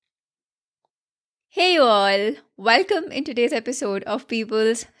Hey you all, welcome in today's episode of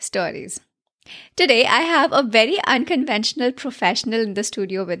People's Stories. Today I have a very unconventional professional in the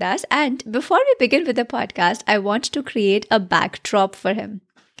studio with us, and before we begin with the podcast, I want to create a backdrop for him.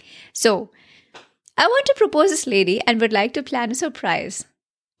 So, I want to propose this lady and would like to plan a surprise.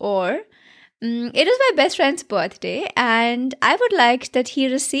 Or, it is my best friend's birthday, and I would like that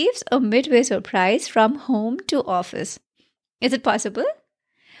he receives a midway surprise from home to office. Is it possible?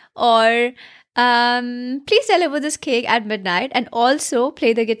 Or please deliver this cake at midnight and also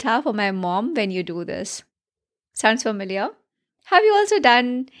play the guitar for my mom when you do this. Sounds familiar? Have you also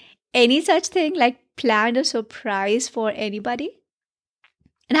done any such thing like planned a surprise for anybody?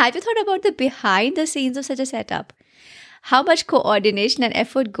 And have you thought about the behind the scenes of such a setup? How much coordination and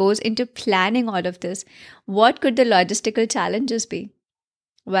effort goes into planning all of this? What could the logistical challenges be?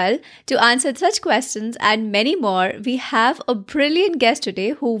 Well, to answer such questions and many more, we have a brilliant guest today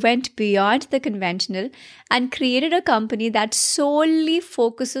who went beyond the conventional and created a company that solely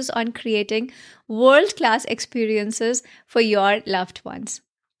focuses on creating world class experiences for your loved ones.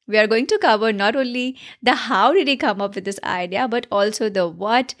 We are going to cover not only the how did he come up with this idea, but also the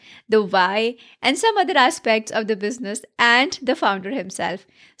what, the why, and some other aspects of the business and the founder himself.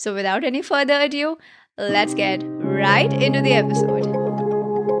 So, without any further ado, let's get right into the episode.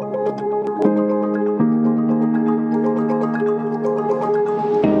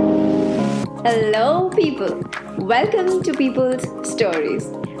 Hello, people. Welcome to People's Stories.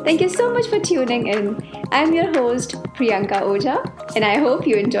 Thank you so much for tuning in. I'm your host, Priyanka Oja, and I hope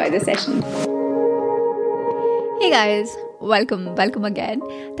you enjoy the session. Hey guys, welcome again.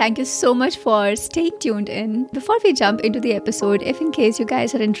 Thank you so much for staying tuned in. Before we jump into the episode, if in case you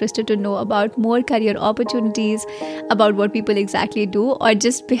guys are interested to know about more career opportunities, about what people exactly do, or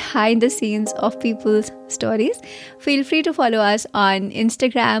just behind the scenes of people's stories, feel free to follow us on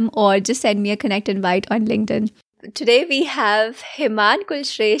Instagram or just send me a connect invite on LinkedIn. Today we have Himan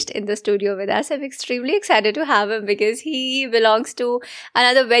Kulshresht in the studio with us. I'm extremely excited to have him because he belongs to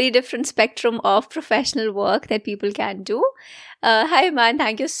another very different spectrum of professional work that people can do. Hi Himan,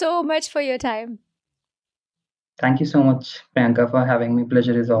 thank you so much for your time. Thank you so much, Priyanka, for having me.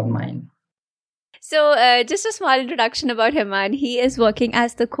 Pleasure is all mine. So, just a small introduction about Himan. He is working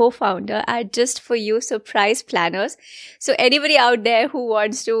as the co-founder at Just For You Surprise Planners. So, anybody out there who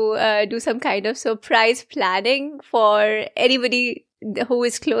wants to do some kind of surprise planning for anybody who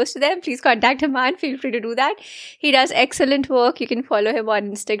is close to them, please contact Himan. Feel free to do that. He does excellent work. You can follow him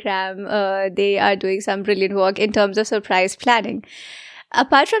on Instagram. They are doing some brilliant work in terms of surprise planning.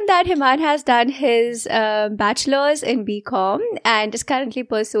 Apart from that, Himan has done his bachelor's in BCom and is currently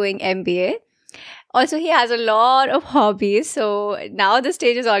pursuing MBA. Also, he has a lot of hobbies. So now the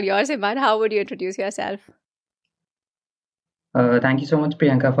stage is all yours, Himan. How would you introduce yourself? Thank you so much,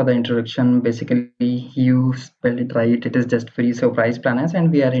 Priyanka, for the introduction. Basically, you spelled it right. It is just free surprise planners,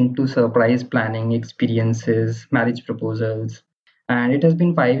 and we are into surprise planning experiences, marriage proposals. And it has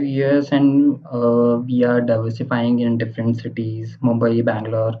been 5 years, and we are diversifying in different cities: Mumbai,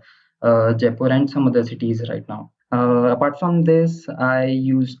 Bangalore, Jaipur, and some other cities right now. Apart from this, I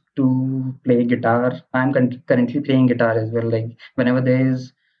used to play guitar. I'm currently playing guitar as well. Like whenever there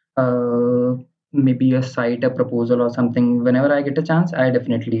is uh, maybe a site, a proposal, or something, whenever I get a chance, I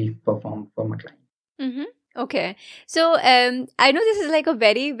definitely perform for my client. Mm-hmm. Okay. So I know this is like a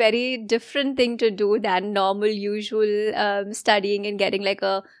very, very different thing to do than normal, usual studying and getting like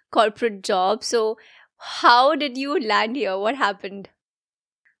a corporate job. So how did you land here? What happened?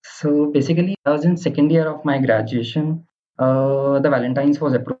 So basically, I was in second year of my graduation. The Valentine's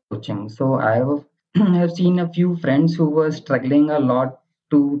was approaching, so I have have seen a few friends who were struggling a lot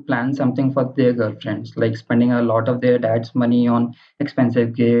to plan something for their girlfriends, like spending a lot of their dad's money on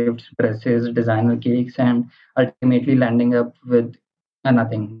expensive gifts, dresses, designer cakes, and ultimately landing up with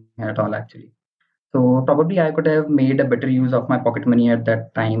nothing at all, actually. So probably I could have made a better use of my pocket money at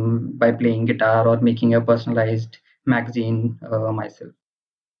that time by playing guitar or making a personalized magazine myself,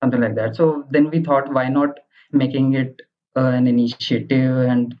 something like that. So then we thought, why not making it an initiative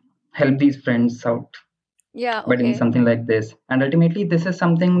and help these friends out Yeah, by doing okay. something like this. And ultimately, this is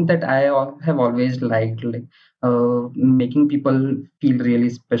something that have always liked, like making people feel really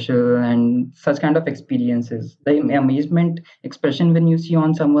special and such kind of experiences. The amazement expression when you see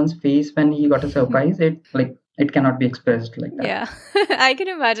on someone's face when he got a surprise, it cannot be expressed like that. Yeah, I can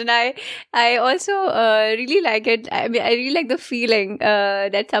imagine. I also really like it. I mean, I really like the feeling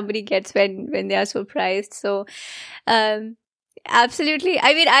that somebody gets when they are surprised. So, um, Absolutely.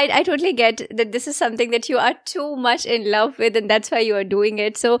 I mean, I totally get that this is something that you are too much in love with, and that's why you are doing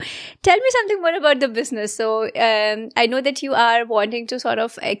it. So, tell me something more about the business. So, I know that you are wanting to sort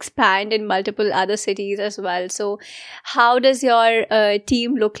of expand in multiple other cities as well. So, how does your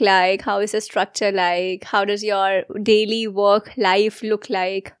team look like? How is the structure like? How does your daily work life look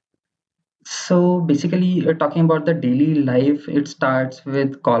like? So basically, talking about the daily life, it starts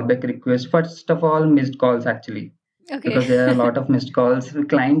with callback requests. First of all, missed calls actually, Okay. because there are a lot of missed calls.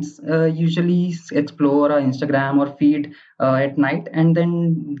 Clients usually explore our Instagram or feed at night, and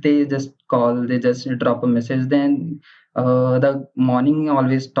then they just call, they just drop a message. Then the morning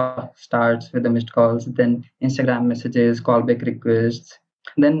always starts with the missed calls, then Instagram messages, callback requests.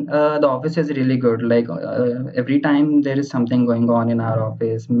 Then the office is really good. Like every time there is something going on in our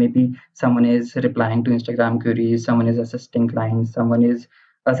office, maybe someone is replying to Instagram queries, someone is assisting clients, someone is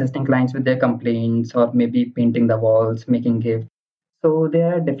assisting clients with their complaints, or maybe painting the walls, making gifts. So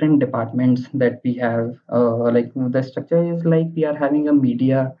there are different departments that we have. Like the structure is like we are having a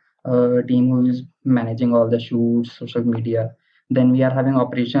media team who is managing all the shoots, social media. Then we are having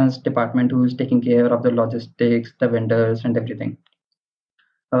operations department who is taking care of the logistics, the vendors, and everything.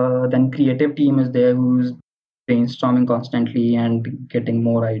 Then creative team is there who's brainstorming constantly and getting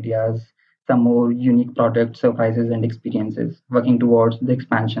more ideas, some more unique products, surprises, and experiences, working towards the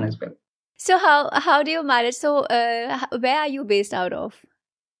expansion as well. So, how do you manage? So, where are you based out of?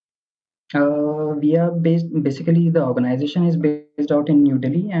 We are basically the organization is based out in New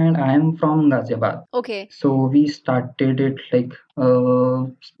Delhi, and I am from Ghaziabad. Okay. So we started it like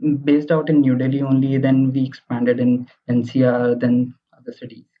based out in New Delhi only. Then we expanded in NCR, then other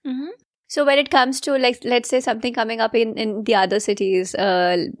cities. So when it comes to, like, let's say something coming up in the other cities,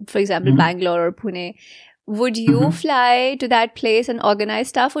 for example, Mhm. Bangalore or Pune, would you Mhm. fly to that place and organize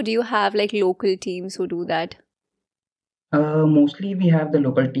stuff, or do you have like local teams who do that? Mostly we have the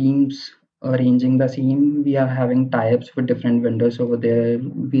local teams arranging the scene. We are having tie-ups with different vendors over there.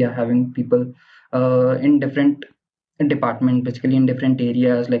 We are having people in different department, basically in different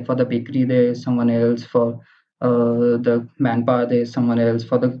areas. Like for the bakery, there is someone else. For the manpower, there is someone else.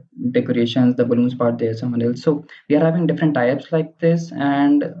 For the decorations, the balloons part, there is someone else. So we are having different tie-ups like this,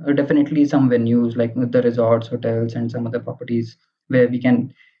 and definitely some venues like the resorts, hotels, and some other properties where we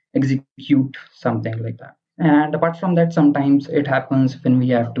can execute something like that. And apart from that, sometimes it happens when we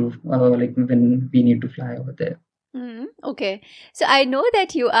have to, like when we need to fly over there. Okay. So I know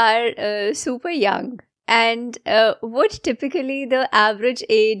that you are super young. And would typically the average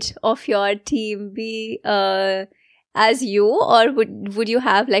age of your team be as you, or would you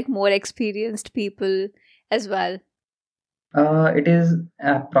have like more experienced people as well? It is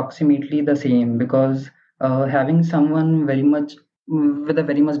approximately the same because having someone very much with a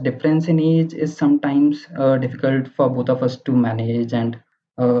very much difference in age is sometimes difficult for both of us to manage, and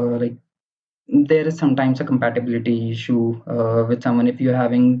like there is sometimes a compatibility issue with someone if you're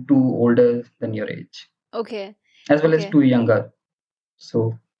having two older than your age Okay. as well as Okay. two younger.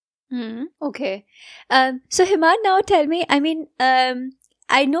 So Okay. So Himan, now tell me, I mean,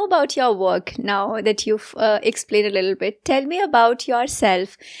 I know about your work now that you've explained a little bit. Tell me about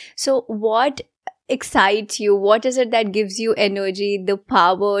yourself. So what excites you? What is it that gives you energy, the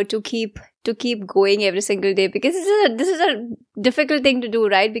power to keep going every single day? Because this is a difficult thing to do,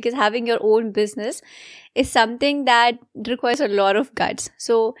 right? Because having your own business is something that requires a lot of guts.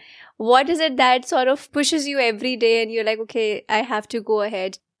 So what is it that sort of pushes you every day and you're like, okay, I have to go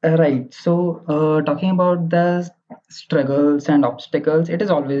ahead? Right. So, talking about the struggles and obstacles, it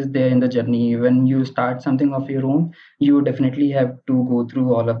is always there in the journey. When you start something of your own, you definitely have to go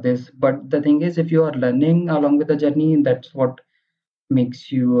through all of this. But the thing is, if you are learning along with the journey, that's what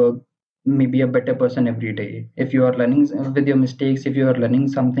makes you maybe a better person every day. If you are learning with your mistakes, if you are learning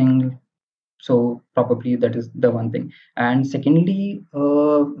something, so probably that is the one thing. And secondly,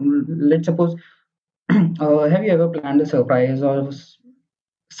 let's suppose, have you ever planned a surprise or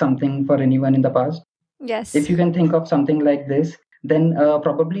something for anyone in the past? If Yes. you can think of something like this, then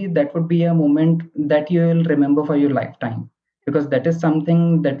probably that would be a moment that you will remember for your lifetime, because that is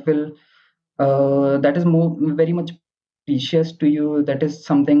something that will that is more very much precious to you. That is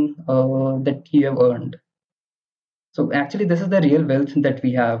something that you have earned. So actually, this is the real wealth that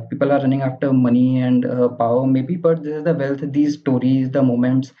we have. People are running after money and power, maybe, but this is the wealth. These stories, the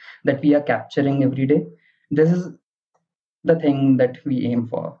moments that we are capturing every day. This is the thing that we aim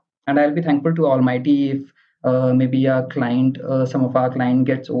for. And I'll be thankful to Almighty if maybe a client, some of our client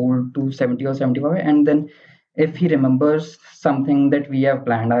gets old to 70 or 75, and then if he remembers something that we have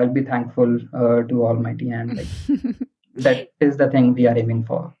planned, I'll be thankful to Almighty, and like that is the thing we are aiming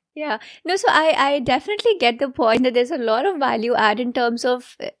for. Yeah. No, so I definitely get the point that there's a lot of value add in terms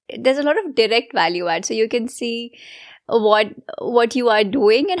of there's a lot of direct value add. So you can see what what you are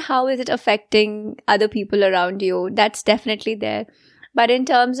doing and how is it affecting other people around you. That's definitely there. But in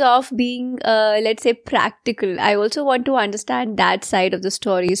terms of being, let's say, practical, I also want to understand that side of the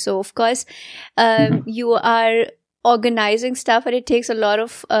story. So, of course, Mhm. you are organizing stuff and it takes a lot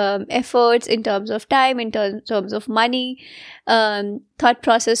of efforts in terms of time, in terms of money, thought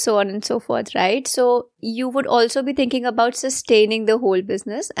process, so on and so forth, right? So you would also be thinking about sustaining the whole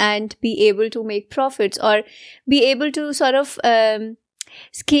business and be able to make profits or be able to sort of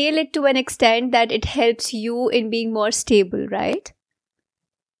scale it to an extent that it helps you in being more stable, right?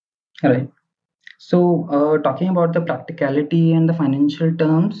 Right. So, talking about the practicality and the financial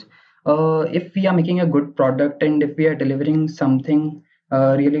terms, if we are making a good product and if we are delivering something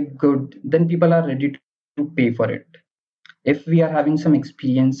really good, then people are ready to pay for it. If we are having some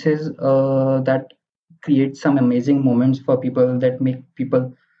experiences that create some amazing moments for people, that make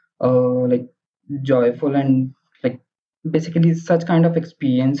people like joyful, and like basically such kind of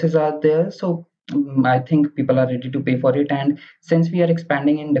experiences are there, so I think people are ready to pay for it. And since we are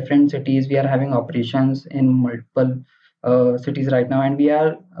expanding in different cities, we are having operations in multiple cities right now, and we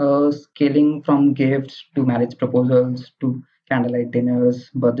are scaling from gifts to marriage proposals to candlelight dinners,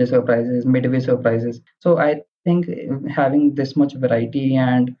 birthday surprises, midway surprises. So I think having this much variety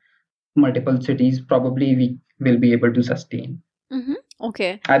and multiple cities, probably we will be able to sustain. Mm-hmm.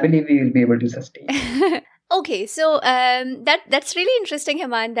 Okay. I believe we will be able to sustain. Okay, so that's really interesting,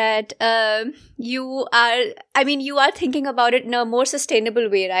 Heman, that you are, I mean, you are thinking about it in a more sustainable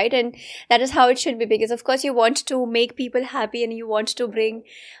way, right? And that is how it should be, because of course you want to make people happy and you want to bring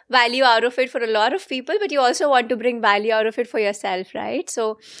value out of it for a lot of people, but you also want to bring value out of it for yourself, right?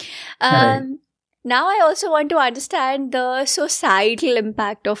 So Right. um now I also want to understand the societal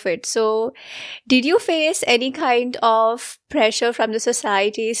impact of it. So did you face any kind of pressure from the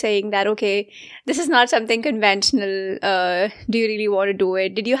society saying that, okay, this is not something conventional? Do you really want to do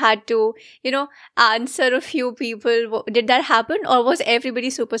it? Did you had to, answer a few people? Did that happen, or was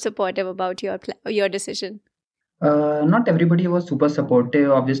everybody super supportive about your decision? Not everybody was super supportive.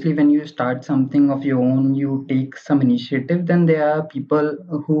 Obviously, when you start something of your own, you take some initiative, then there are people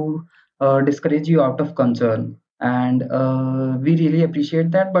who discourage you out of concern. And we really appreciate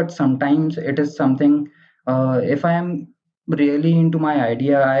that. But sometimes it is something, if I am really into my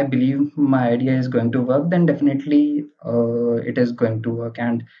idea, I believe my idea is going to work, then definitely it is going to work.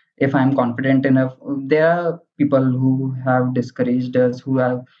 And if I'm confident enough, there are people who have discouraged us, who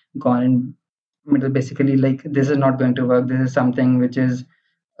have gone basically like, this is not going to work, this is something which is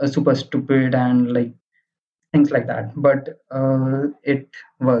super stupid, and like things like that. But it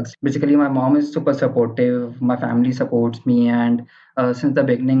works. Basically my mom is super supportive, my family supports me, and since the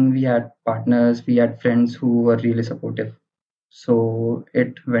beginning we had partners, we had friends who were really supportive, so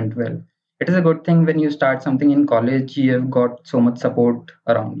it went well. It is a good thing when you start something in college, you have got so much support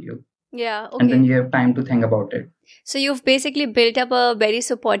around you, Yeah, and then okay. you have time to think about it. So you've basically built up a very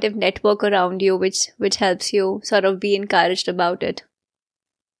supportive network around you, which helps you sort of be encouraged about it.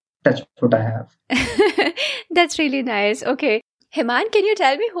 That's what I have. That's really nice. Okay. Heman, can you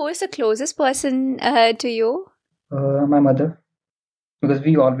tell me who is the closest person to you? My mother, because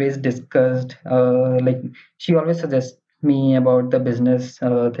we always discussed, like she always suggests me about the business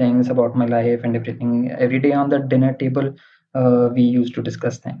things, about my life and everything. Every day on the dinner table, we used to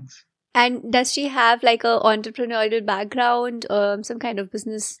discuss things. And does she have like a entrepreneurial background, some kind of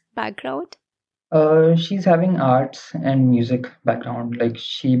business background? She's having arts and music background. Like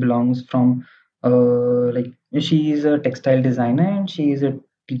she belongs from, like she is a textile designer, and she is a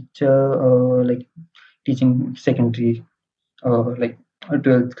teacher, like teaching secondary, like a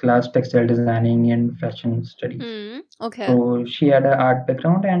 12th class textile designing and fashion studies. Hmm. Okay. So she had an art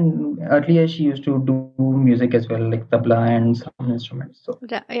background, and earlier she used to do music as well, like tabla and some instruments. So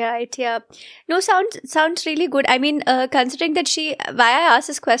Right, yeah. No, sounds really good. I mean, considering that why I asked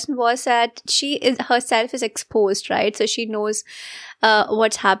this question was that she is herself is exposed, right? So she knows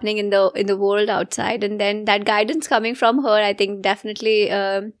what's happening in the world outside, and then that guidance coming from her, I think, definitely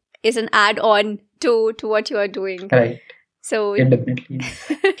is an add on to what you are doing. right, So it definitely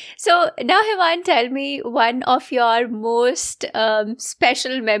is. so now, Himan, tell me one of your most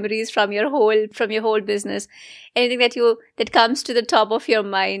special memories from your whole business. Anything that comes to the top of your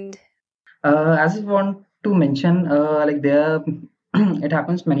mind. As I want to mention, like there, it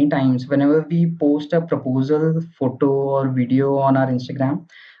happens many times. Whenever we post a proposal photo or video on our Instagram,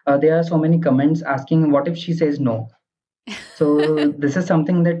 there are so many comments asking, "What if she says no?" So this is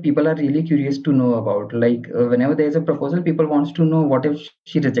something that people are really curious to know about. Like whenever there is a proposal, people wants to know what if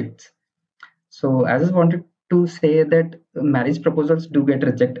she rejects. So I just wanted to say that marriage proposals do get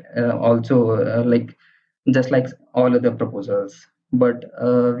rejected also, like just like all other proposals. But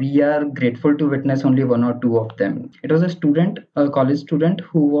we are grateful to witness only one or two of them. It was a student, a college student,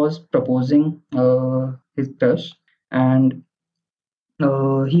 who was proposing his crush, and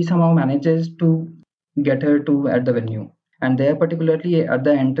he somehow manages to get her to at the venue. And there, particularly at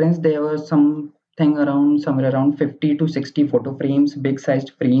the entrance, there was something around somewhere around 50 to 60 photo frames, big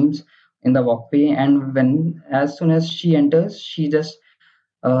sized frames in the walkway. And when as soon as she enters, she just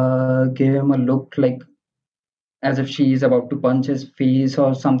gave him a look like as if she is about to punch his face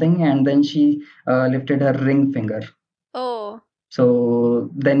or something, and then she lifted her ring finger. Oh, So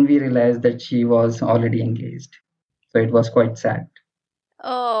then we realized that she was already engaged. So it was quite sad.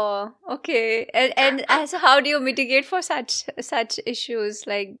 oh, okay. And as how do you mitigate for such issues?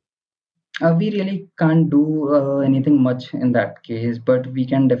 Like, We really can't do anything much in that case, but we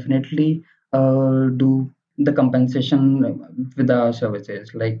can definitely do the compensation with our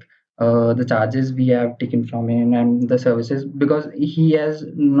services, like the charges we have taken from him and the services, because he has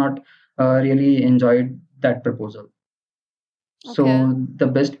not really enjoyed that proposal. okay. So the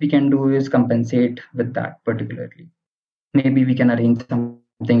best we can do is compensate with that particularly. Maybe we can arrange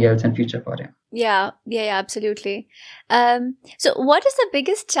something else in future for him. Yeah, yeah, yeah, absolutely. So what is the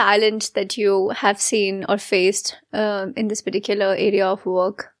biggest challenge that you have seen or faced in this particular area of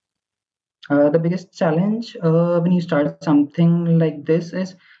work? The biggest challenge when you start something like this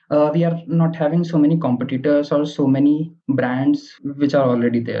is we are not having so many competitors or so many brands which are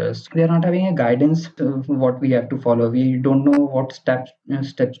already there. So we are not having a guidance of what we have to follow. We don't know what steps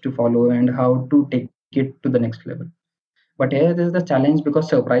to follow and how to take it to the next level. But here is the challenge because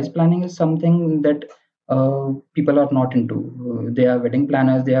surprise planning is something that people are not into. They are wedding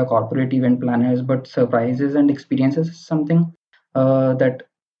planners, they are corporate event planners, but surprises and experiences is something that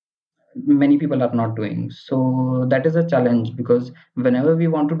many people are not doing. So that is a challenge because whenever we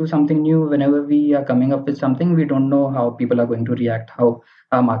want to do something new, whenever we are coming up with something, we don't know how people are going to react, how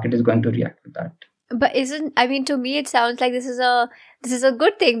our market is going to react with that. But isn't, I mean, to me it sounds like this is a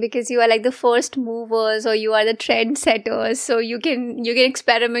good thing because you are like the first movers or you are the trend setters, so you can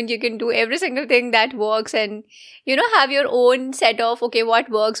experiment, you can do every single thing that works, and have your own set of, okay, what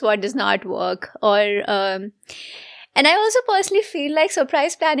works, what does not work. Or and I also personally feel like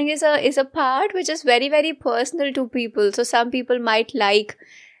surprise planning is a part which is very, very personal to people. So some people might like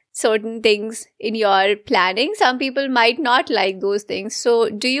certain things in your planning, some people might not like those things. So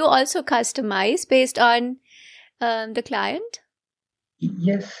do you also customize based on the client?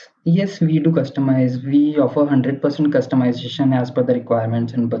 Yes, we do customize. We offer 100% customization as per the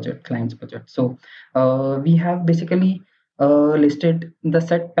requirements and budget, client's budget. So we have basically listed the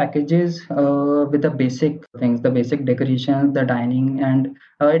set packages with the basic things, the basic decorations, the dining, and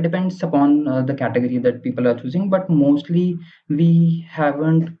it depends upon the category that people are choosing. But mostly we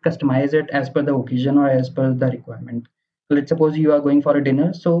haven't customized it as per the occasion or as per the requirement. Let's suppose you are going for a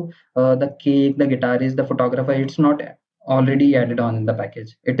dinner, so the cake, the guitarist, the photographer, it's not already added on in the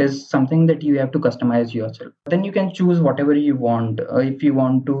package. It is something that you have to customize yourself. Then you can choose whatever you want. If you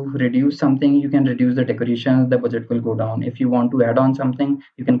want to reduce something, you can reduce the decorations, the budget will go down. If you want to add on something,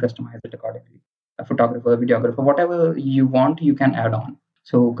 you can customize it accordingly. A photographer, a videographer, whatever you want, you can add on.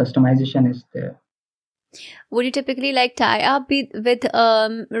 So customization is there. Would you typically like tie up with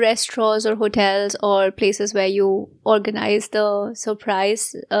restaurants or hotels or places where you organize the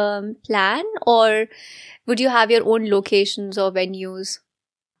surprise plan, or would you have your own locations or venues?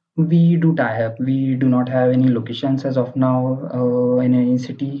 We do tie up. We do not have any locations as of now in any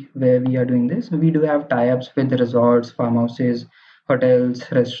city where we are doing this. We do have tie-ups with resorts, farmhouses, hotels,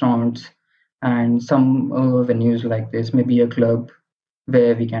 restaurants, and some venues like this, maybe a club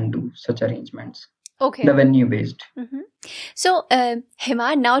where we can do such arrangements. The Okay. venue based. Mm-hmm. So,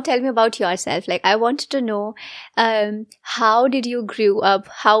 Hima, now tell me about yourself. Like, I wanted to know, how did you grew up?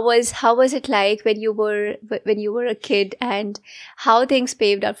 How was it like when you were a kid, and how things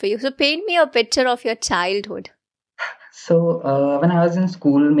paved up for you? So, paint me a picture of your childhood. So when I was in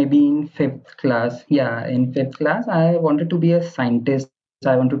school, maybe in fifth class, yeah, in fifth class, I wanted to be a scientist.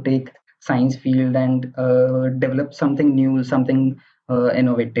 I want to take science field and develop something new, something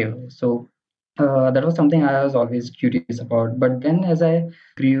innovative. So that was something I was always curious about. But then, as I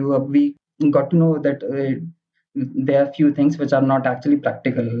grew up, we got to know that there are few things which are not actually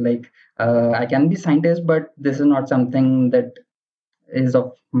practical. Like I can be scientist, but this is not something that is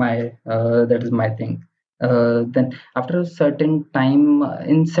of my that is my thing. Then after a certain time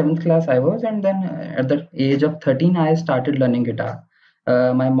in seventh class I was, and then at the age of 13 I started learning guitar.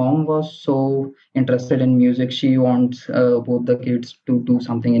 My mom was so interested in music. She wants both the kids to do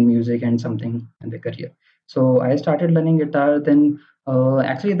something in music and something in their career. So I started learning guitar. Then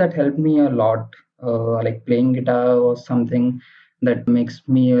actually that helped me a lot. Like playing guitar was something that makes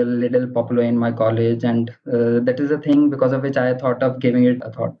me a little popular in my college, and that is a thing because of which I thought of giving it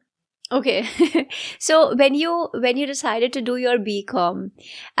a thought. Okay. So when you decided to do your BCom,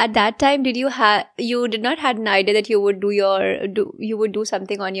 at that time you did not had an idea that you would do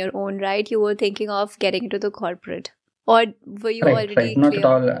something on your own, right? You were thinking of getting into the corporate. Or were you Right, already not at clear?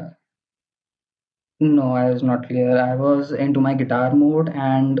 all. No, I was not clear. I was into my guitar mode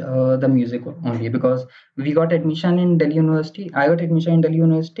and the music only, because we got admission in Delhi University. I got admission in Delhi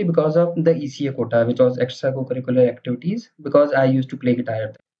University because of the ECA quota, which was extracurricular activities, because I used to play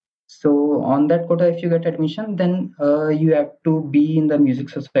guitar. So on that quota, if you get admission, then you have to be in the music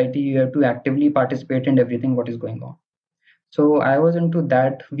society. You have to actively participate in everything what is going on. So I was into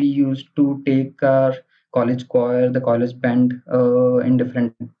that. We used to take our college choir, the college band in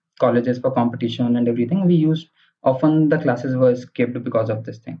different colleges for competition and everything. We used often the classes were skipped because of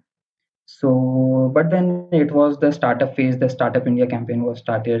this thing. So, but then it was the startup phase. The Startup India campaign was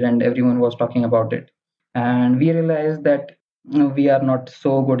started, and everyone was talking about it. And we realized that we are not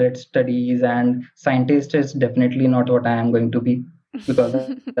so good at studies, and scientist is definitely not what I am going to be, because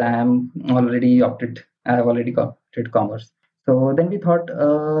I am already opted. I have already opted commerce. So then we thought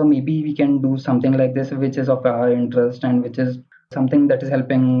maybe we can do something like this, which is of our interest and which is something that is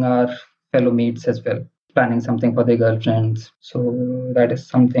helping our fellow mates as well, planning something for their girlfriends. So that is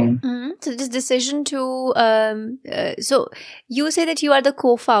something. So this decision to so you say that you are the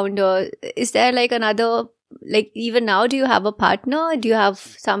co-founder. Is there like another, like even now, do you have a partner? Do you have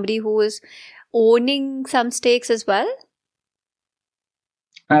somebody who is owning some stakes as well?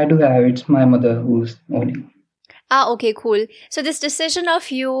 I do have. It's my mother who's owning. Ah, okay, cool. So this decision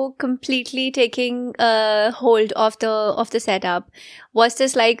of you completely taking hold of the setup, was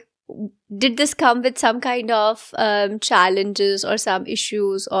this like, did this come with some kind of challenges or some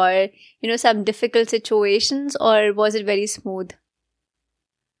issues or some difficult situations, or was it very smooth?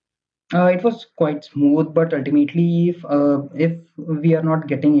 It was quite smooth, but ultimately, if we are not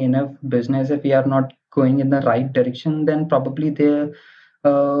getting enough business, if we are not going in the right direction, then probably there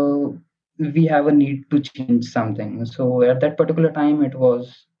uh, we have a need to change something. So at that particular time, it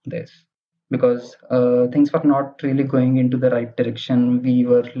was this, because things were not really going into the right direction. We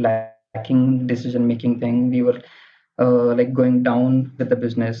were lacking decision making thing. We were like going down with the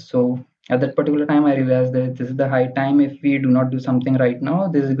business. So at that particular time, I realized that this is the high time. If we do not do something right now,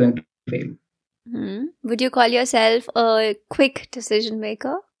 this is going to fail. Would you call yourself a quick decision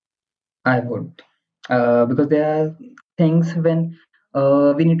maker? I would, because there are things when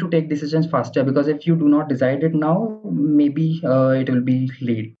we need to take decisions faster. Because if you do not decide it now, maybe it will be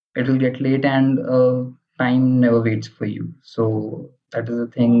late. It will get late, and time never waits for you. So that is the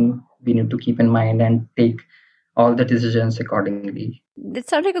thing we need to keep in mind and take all the decisions accordingly. That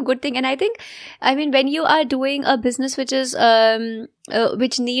sounds like a good thing. And I think, I mean, when you are doing a business which is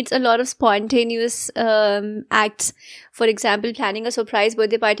which needs a lot of spontaneous acts, for example, planning a surprise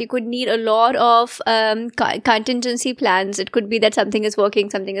birthday party could need a lot of contingency plans. It could be that something is working,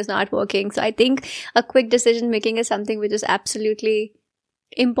 something is not working. So I think a quick decision making is something which is absolutely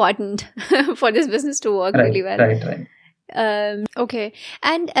important for this business to work really Right, well. right, right. Okay.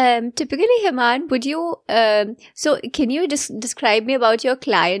 And typically, Himan, would you so can you just describe me about your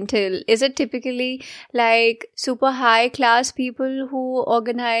clientele? Is it typically like super high class people who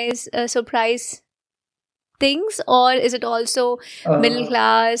organize surprise things, or is it also middle Uh,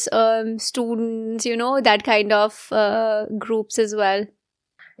 class students, that kind of groups as well?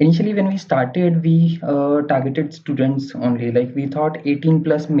 Initially, when we started, we targeted students only. Like we thought 18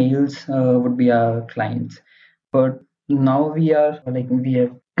 plus males would be our clients. But now we are like we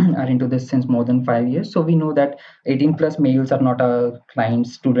have are into this since more than 5 years. So we know that 18 plus males are not our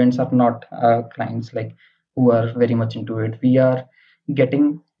clients. Students are not our clients, like who are very much into it. We are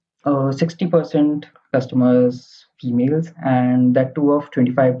getting 60% customers females, and that too of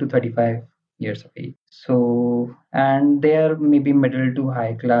 25 to 35 years of age. So, and they are maybe middle to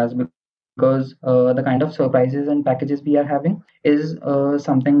high class, because the kind of surprises and packages we are having is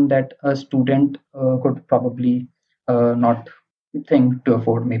something that a student could probably not think to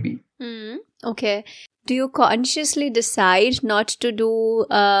afford, maybe. Okay. Do you consciously decide not to do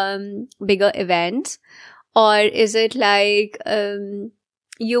bigger events? Or is it like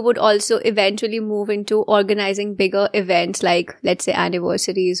you would also eventually move into organizing bigger events like, let's say,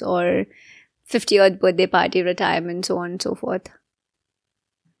 anniversaries or 50th birthday party, retirement, so on and so forth?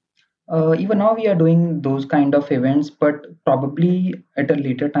 Even now we are doing those kind of events, but probably at a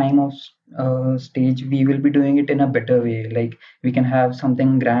later time of stage, we will be doing it in a better way. Like we can have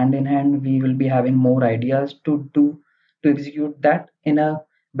something grand in hand. We will be having more ideas to do to execute that in a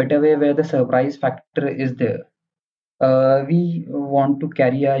better way where the surprise factor is there. We want to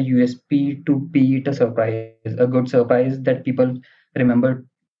carry a USP to be it a surprise, a good surprise that people remember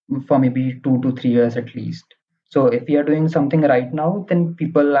for maybe 2 to 3 years at least. So if we are doing something right now, then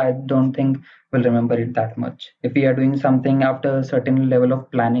people I don't think will remember it that much. If we are doing something after a certain level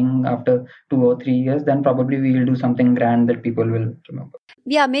of planning after 2 or 3 years, then probably we will do something grand that people will remember.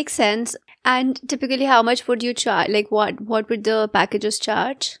 Yeah, makes sense. And typically, how much would you charge? Like, what would the packages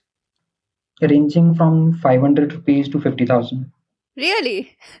charge? Ranging from 500 rupees to 50,000.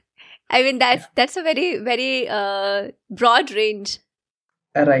 Really? I mean, that's a very, very broad range.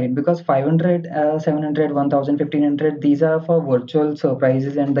 Right, because 500, 700, 1000, 1500, these are for virtual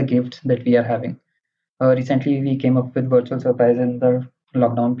surprises and the gifts that we are having. Recently, we came up with virtual surprise in the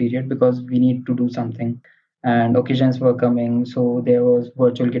lockdown period because we need to do something and occasions were coming. So there was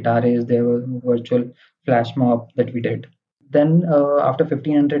virtual guitarists, there was virtual flash mob that we did. Then after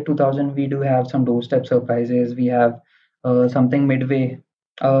 1500, 2000, we do have some doorstep surprises. We have something midway.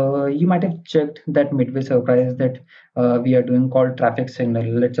 You might have checked that midway surprise that we are doing called traffic signal.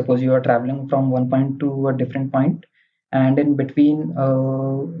 Let's suppose you are traveling from one point to a different point, and in between,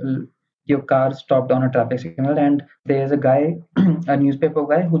 your car stopped on a traffic signal, and there's a guy, a newspaper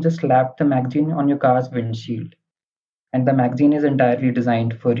guy, who just slapped the magazine on your car's windshield, and the magazine is entirely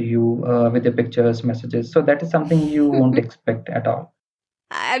designed for you with the pictures, messages. So that is something you won't expect at all.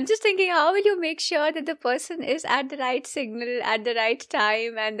 I'm just thinking, how will you make sure that the person is at the right signal at the right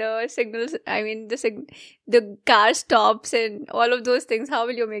time, and the signals, I mean, the car stops and all of those things? How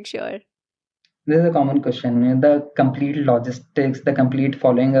will you make sure? This is a common question. The complete logistics, the complete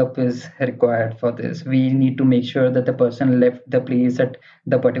following up is required for this. We need to make sure that the person left the place at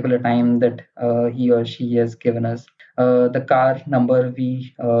the particular time that he or she has given us. The car number,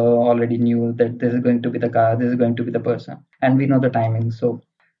 we already knew that this is going to be the car, this is going to be the person, and we know the timing. So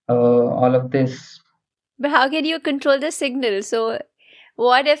all of this. But how can you control the signal? So,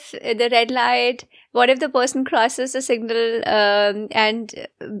 what if the red light? What if the person crosses the signal and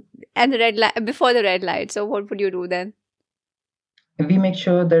the red light before the red light? So, what would you do then? We make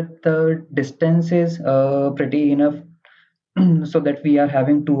sure that the distance is pretty enough so that we are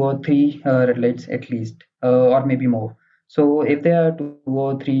having 2 or 3 red lights at least, or maybe more. So if there are 2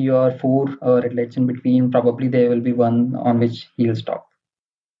 or 3 or 4 red lights in between, probably there will be one on which he'll stop.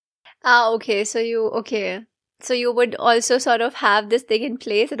 Okay. So you would also sort of have this thing in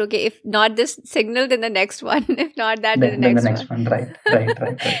place that, okay, if not this signal, then the next one. If not that, then the Then the next next one. one, right,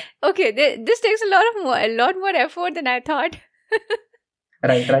 right. Okay, this takes a lot more effort than I thought.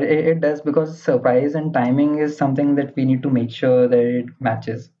 Right. It does, because surprise and timing is something that we need to make sure that it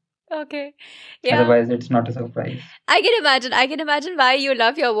matches. Okay. Yeah. Otherwise, it's not a surprise. I can imagine why you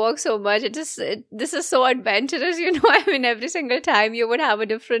love your work so much. This is so adventurous, you know. I mean, every single time you would have a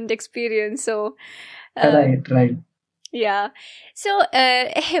different experience. So, Right. yeah. So,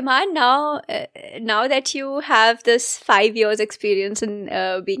 Himan, now that you have this 5 years experience in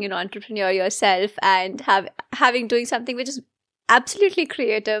being an entrepreneur yourself and having doing something which is absolutely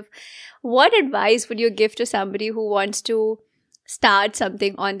creative, what advice would you give to somebody who wants to start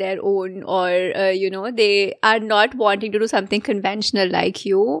something on their own, or they are not wanting to do something conventional like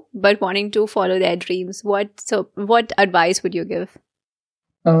you, but wanting to follow their dreams? What advice would you give?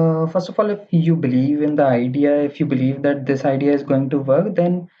 First of all, if you believe in the idea, if you believe that this idea is going to work,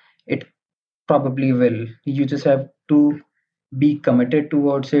 then it probably will. You just have to be committed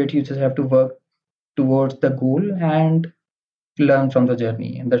towards it. You just have to work towards the goal and learn from the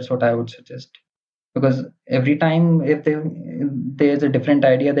journey. And that's what I would suggest. Because every time, if there's a different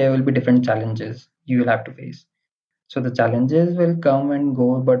idea, there will be different challenges you will have to face. So the challenges will come and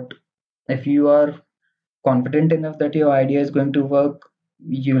go, but if you are confident enough that your idea is going to work,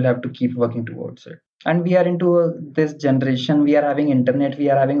 you will have to keep working towards it. And we are into this generation, we are having internet, we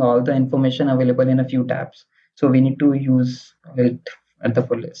are having all the information available in a few taps, so we need to use it at the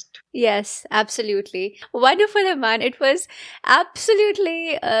fullest. Yes, absolutely. Wonderful, Iman. It was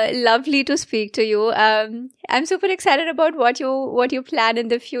absolutely lovely to speak to you. I'm super excited about what you plan in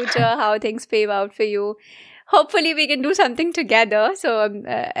the future, how things pave out for you. Hopefully, we can do something together. So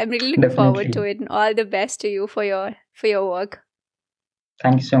I'm really looking forward to Definitely. it, and all the best to you for your work.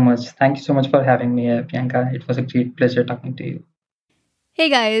 Thank you so much for having me here, Priyanka. It was a great pleasure talking to you. Hey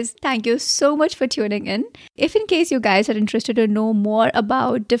guys, thank you so much for tuning in. If in case you guys are interested to know more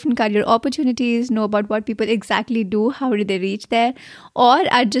about different career opportunities, know about what people exactly do, how did they reach there, or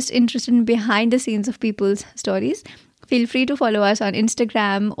are just interested in behind the scenes of people's stories, feel free to follow us on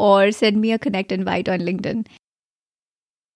Instagram or send me a connect invite on LinkedIn.